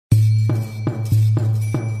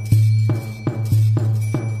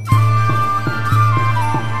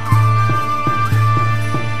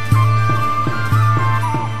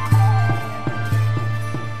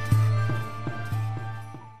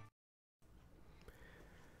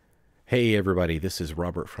Hey everybody, this is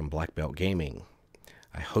Robert from Black Belt Gaming.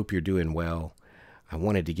 I hope you're doing well. I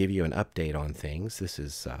wanted to give you an update on things. This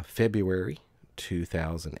is February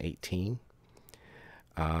 2018.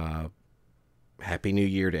 Happy New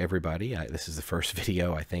Year to everybody. This is the first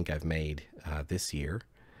video I think I've made this year.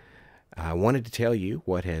 I wanted to tell you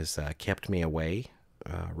what has kept me away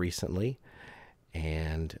recently,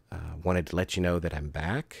 and wanted to let you know that I'm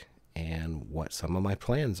back and what some of my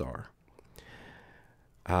plans are.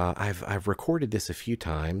 I've recorded this a few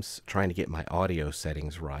times trying to get my audio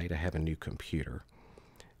settings right. I have a new computer,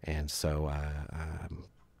 and so I'm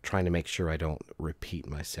trying to make sure I don't repeat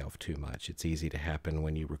myself too much. It's easy to happen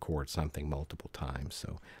when you record something multiple times,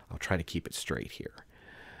 so I'll try to keep it straight here.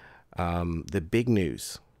 The big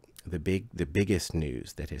news, the biggest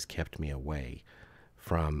news that has kept me away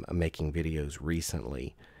from making videos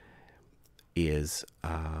recently is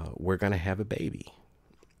we're going to have a baby.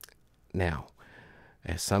 Now,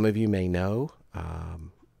 as some of you may know,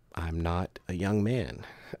 I'm not a young man.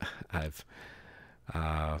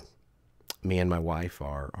 Me and my wife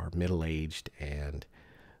are middle-aged, and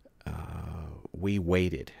we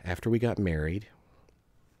waited. After we got married,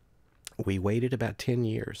 we waited about 10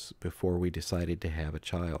 years before we decided to have a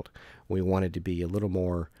child. We wanted to be a little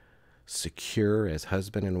more secure as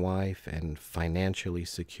husband and wife, and financially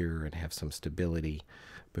secure, and have some stability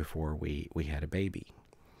before we had a baby.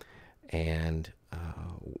 And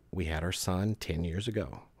we had our son 10 years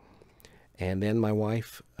ago. And then my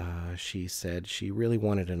wife, she said she really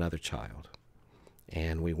wanted another child.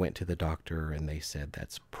 And we went to the doctor, and they said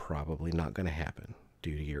that's probably not going to happen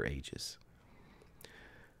due to your ages.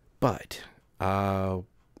 But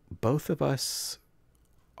both of us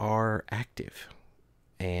are active,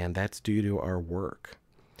 and that's due to our work.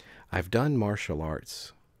 I've done martial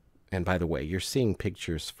arts. And by the way, you're seeing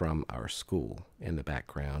pictures from our school in the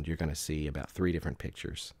background. You're going to see about 3 different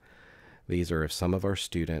pictures. These are of some of our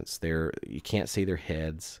students. You can't see their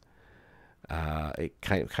heads. It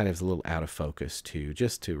kind of is a little out of focus too,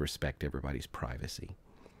 just to respect everybody's privacy.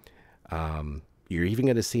 You're even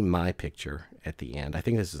going to see my picture at the end. I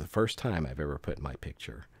think this is the first time I've ever put my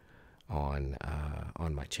picture on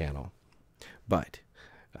my channel. But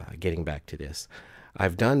getting back to this,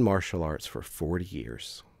 I've done martial arts for 40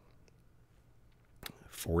 years.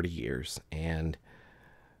 40 years, and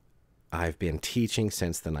I've been teaching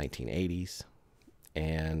since the 1980s,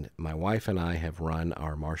 and my wife and I have run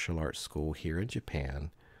our martial arts school here in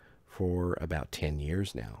Japan for about 10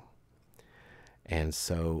 years now. And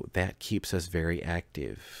so that keeps us very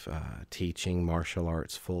active, teaching martial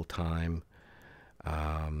arts full time.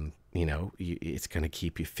 You know, it's going to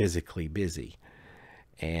keep you physically busy,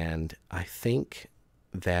 and I think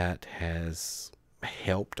that has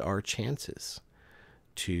helped our chances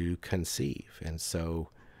to conceive. And so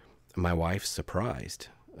my wife surprised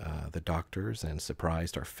the doctors and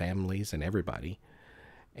surprised our families and everybody,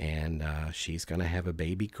 and she's going to have a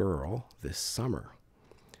baby girl this summer,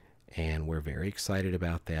 and we're very excited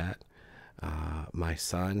about that. My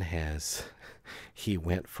son he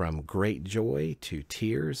went from great joy to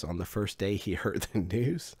tears on the first day he heard the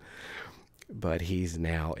news, but he's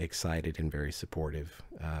now excited and very supportive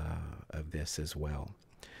of this as well.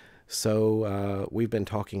 So we've been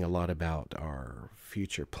talking a lot about our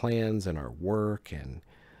future plans and our work, and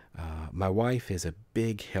my wife is a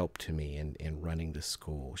big help to me in running the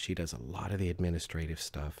school. She does a lot of the administrative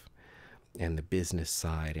stuff and the business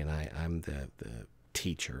side, and I'm the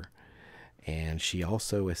teacher, and she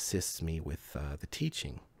also assists me with the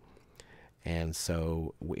teaching. And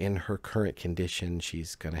so in her current condition,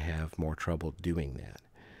 she's going to have more trouble doing that.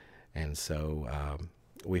 And so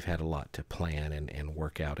we've had a lot to plan and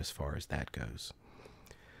work out as far as that goes.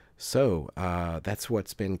 So that's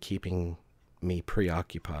what's been keeping me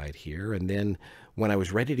preoccupied here. And then when I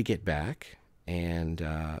was ready to get back and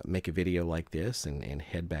make a video like this and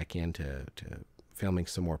head back into filming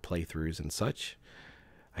some more playthroughs and such,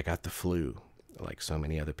 I got the flu, like so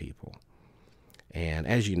many other people. And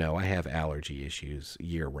as you know, I have allergy issues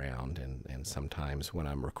year-round, and sometimes when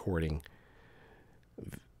I'm recording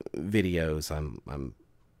videos, I'm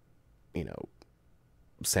you know,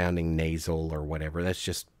 sounding nasal or whatever. That's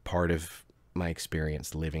just part of my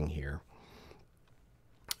experience living here.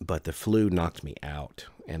 But the flu knocked me out,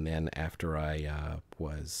 and then after I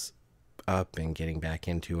was up and getting back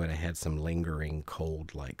into it, I had some lingering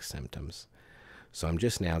cold-like symptoms. So I'm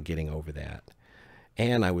just now getting over that.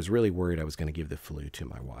 And I was really worried I was going to give the flu to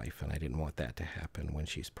my wife, and I didn't want that to happen when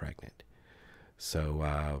she's pregnant.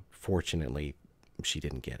 So fortunately, she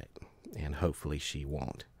didn't get it, and hopefully she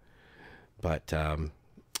won't. But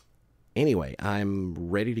anyway, I'm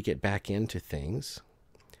ready to get back into things,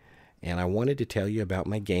 And I wanted to tell you about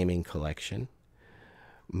my gaming collection.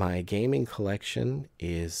 My gaming collection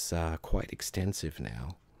is quite extensive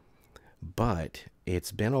now, but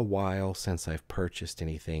it's been a while since I've purchased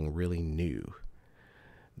anything really new.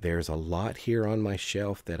 There's a lot here on my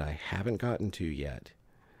shelf that I haven't gotten to yet,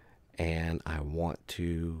 and I want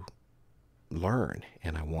to learn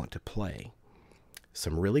and I want to play.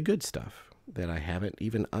 Some really good stuff that I haven't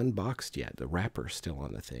even unboxed yet. The wrapper's still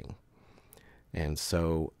on the thing. And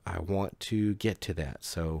so I want to get to that.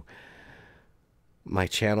 So my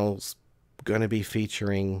channel's going to be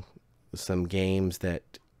featuring some games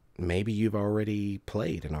that maybe you've already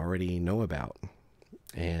played and already know about.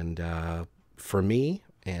 And for me,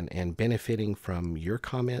 and benefiting from your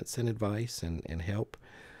comments and advice and help,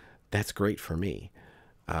 that's great for me.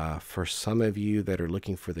 For some of you that are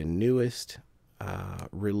looking for the newest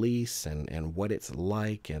release and what it's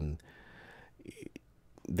like, and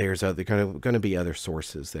there's going to be other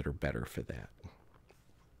sources that are better for that.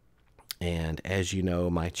 And as you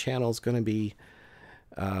know, my channel's going to be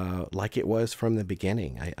like it was from the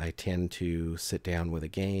beginning. I tend to sit down with a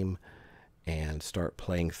game and start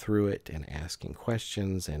playing through it and asking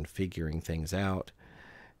questions and figuring things out,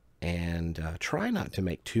 and try not to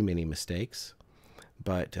make too many mistakes,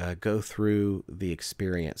 but go through the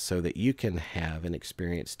experience so that you can have an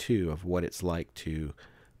experience too of what it's like to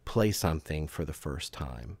play something for the first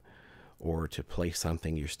time, or to play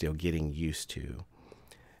something you're still getting used to,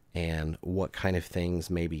 and what kind of things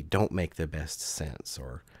maybe don't make the best sense,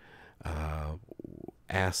 or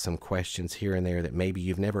ask some questions here and there that maybe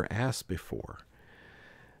you've never asked before.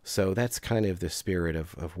 So that's kind of the spirit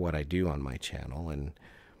of what I do on my channel. And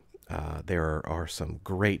there are some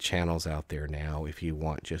great channels out there now if you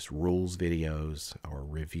want just rules videos or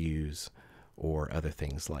reviews or other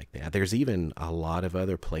things like that. There's even a lot of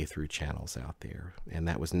other playthrough channels out there, and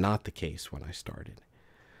that was not the case when I started.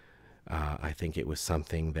 I think it was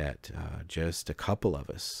something that just a couple of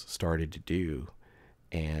us started to do,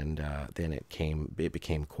 and then it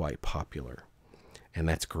became quite popular. And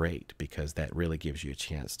that's great, because that really gives you a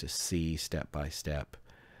chance to see step by step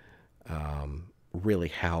really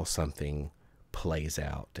how something plays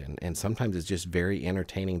out. And sometimes it's just very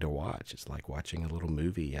entertaining to watch. It's like watching a little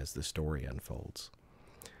movie as the story unfolds,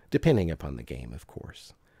 depending upon the game, of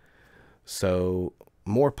course. So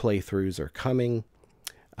more playthroughs are coming.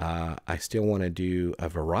 I still want to do a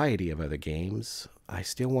variety of other games. I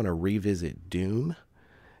still want to revisit Doom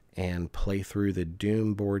and play through the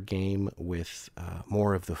Doom board game with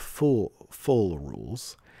more of the full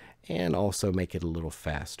rules, and also make it a little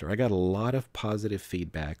faster. I got a lot of positive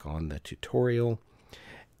feedback on the tutorial,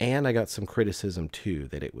 and I got some criticism too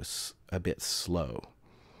that it was a bit slow.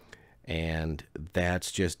 And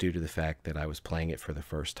that's just due to the fact that I was playing it for the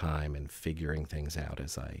first time and figuring things out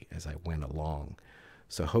as I went along.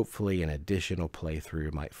 So hopefully an additional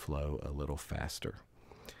playthrough might flow a little faster.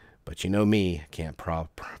 But you know me, I can't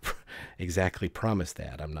exactly promise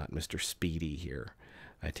that. I'm not Mr. Speedy here.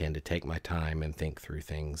 I tend to take my time and think through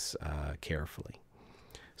things carefully.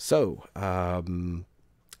 So,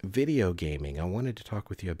 video gaming, I wanted to talk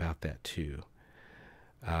with you about that too.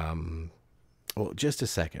 Well, just a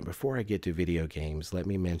second. Before I get to video games, let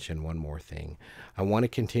me mention one more thing. I want to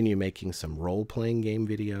continue making some role-playing game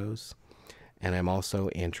videos, and I'm also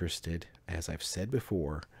interested, as I've said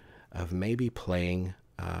before, of maybe playing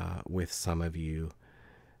with some of you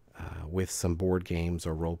with some board games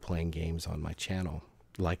or role-playing games on my channel,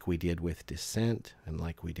 like we did with Descent and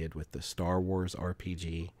like we did with the Star Wars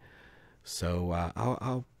RPG. So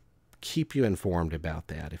I'll keep you informed about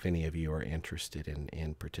that if any of you are interested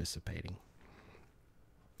in participating.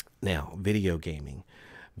 Now, video gaming.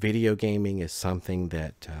 Video gaming is something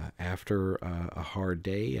that after a hard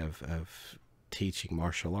day of teaching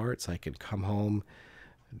martial arts, I could come home,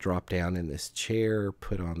 drop down in this chair,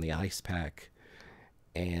 put on the ice pack,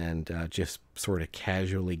 and just sort of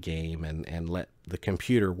casually game and let the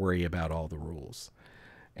computer worry about all the rules.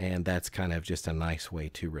 And that's kind of just a nice way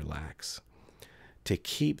to relax. To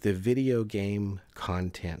keep the video game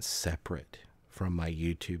content separate from my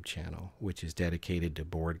YouTube channel, which is dedicated to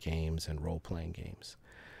board games and role-playing games,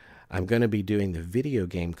 I'm going to be doing the video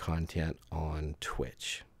game content on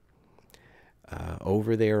Twitch.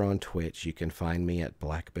 Over there on Twitch, you can find me at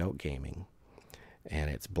Black Belt Gaming, and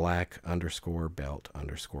it's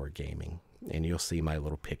black_belt_gaming, and you'll see my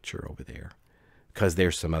little picture over there, because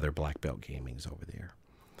there's some other Black Belt Gamings over there.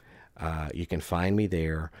 You can find me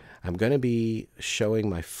there. I'm going to be showing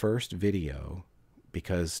my first video,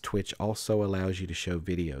 because Twitch also allows you to show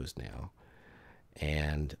videos now,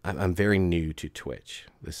 and I'm very new to Twitch.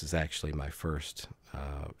 This is actually my first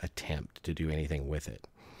attempt to do anything with it.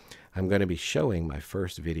 I'm going to be showing my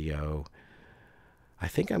first video. I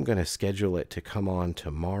think I'm going to schedule it to come on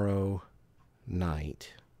tomorrow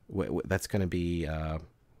night. That's going to be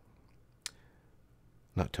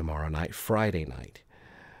not tomorrow night, Friday night.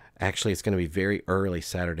 Actually, it's going to be very early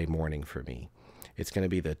Saturday morning for me. It's going to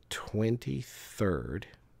be the 23rd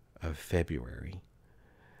of February.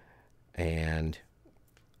 And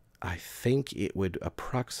I think it would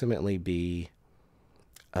approximately be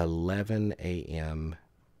 11 a.m.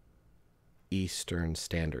 Eastern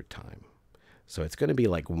Standard Time. So it's going to be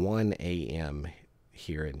like 1 a.m.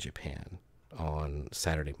 here in Japan on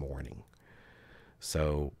Saturday morning.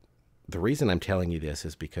 So the reason I'm telling you this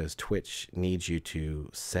is because Twitch needs you to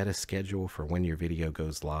set a schedule for when your video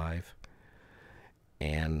goes live.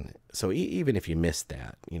 And so even if you missed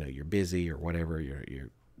that, you know, you're busy or whatever, you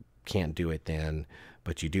can't do it then,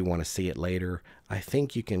 but you do want to see it later, I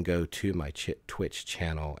think you can go to my Twitch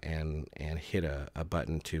channel and hit a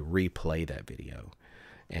button to replay that video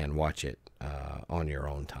and watch it on your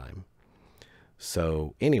own time.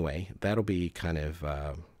 So anyway, that'll be kind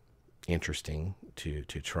of interesting to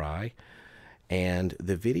try. And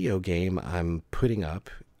the video game I'm putting up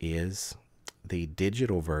is the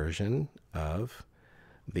digital version of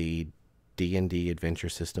the D&D Adventure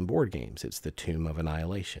System board games. It's the Tomb of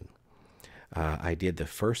Annihilation. I did the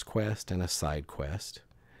first quest and a side quest,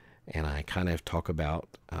 and I kind of talk about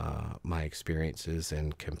my experiences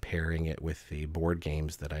and comparing it with the board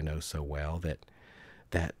games that I know so well.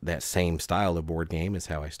 That same style of board game is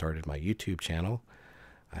how I started my YouTube channel.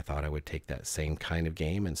 I thought I would take that same kind of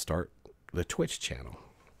game and start the Twitch channel.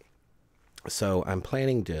 So I'm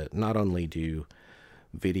planning to not only do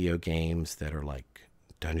video games that are like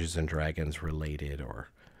Dungeons and Dragons related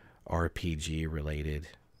or RPG related,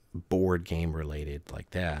 board game related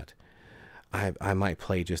like that. I might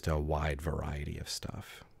play just a wide variety of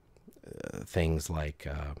stuff. Things like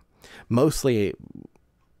mostly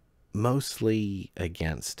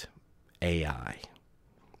against AI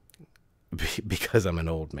because I'm an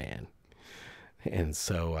old man. And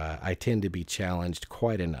so I tend to be challenged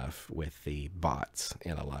quite enough with the bots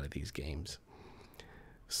in a lot of these games.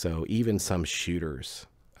 So even some shooters,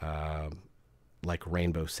 like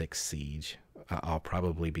Rainbow Six Siege, I'll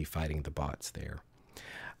probably be fighting the bots there.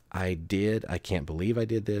 I can't believe I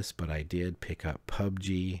did this, but I did pick up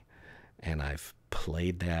PUBG, and I've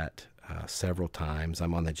played that several times.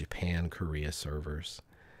 I'm on the Japan-Korea servers.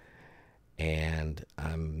 And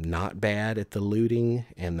I'm not bad at the looting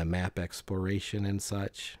and the map exploration and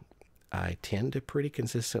such. I tend to pretty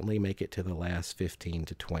consistently make it to the last 15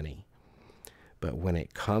 to 20. But when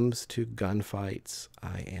it comes to gunfights,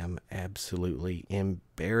 I am absolutely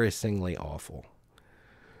embarrassingly awful.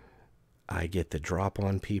 I get the drop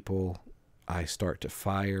on people. I start to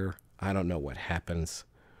fire. I don't know what happens.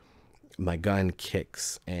 My gun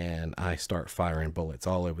kicks and I start firing bullets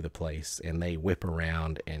all over the place, and they whip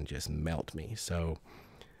around and just melt me. So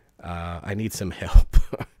I need some help.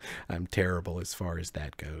 I'm terrible as far as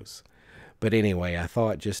that goes. But anyway, I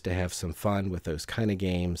thought just to have some fun with those kind of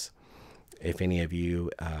games, if any of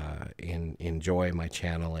you enjoy my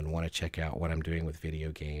channel and want to check out what I'm doing with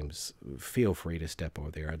video games, feel free to step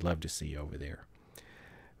over there. I'd love to see you over there.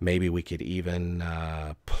 Maybe we could even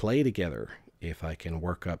play together if I can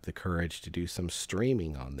work up the courage to do some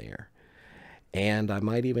streaming on there. And I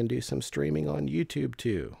might even do some streaming on YouTube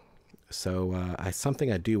too. So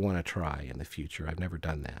something I do want to try in the future. I've never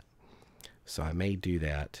done that. So I may do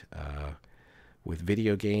that with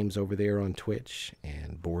video games over there on Twitch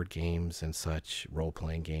and board games and such,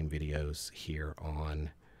 role-playing game videos here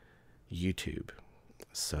on YouTube.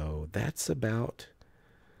 So that's about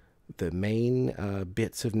the main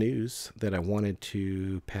bits of news that I wanted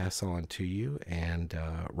to pass on to you. And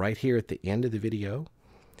right here at the end of the video,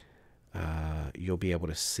 you'll be able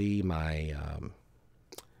to see my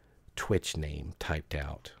Twitch name typed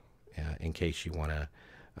out in case you want to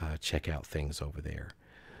check out things over there.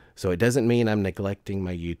 So it doesn't mean I'm neglecting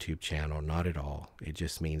my YouTube channel, not at all. It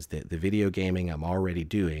just means that the video gaming I'm already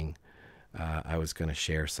doing, I was going to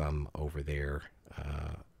share some over there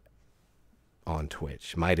on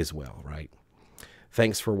Twitch. Might as well, right?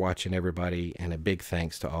 Thanks for watching, everybody, and a big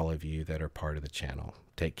thanks to all of you that are part of the channel.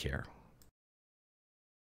 Take care.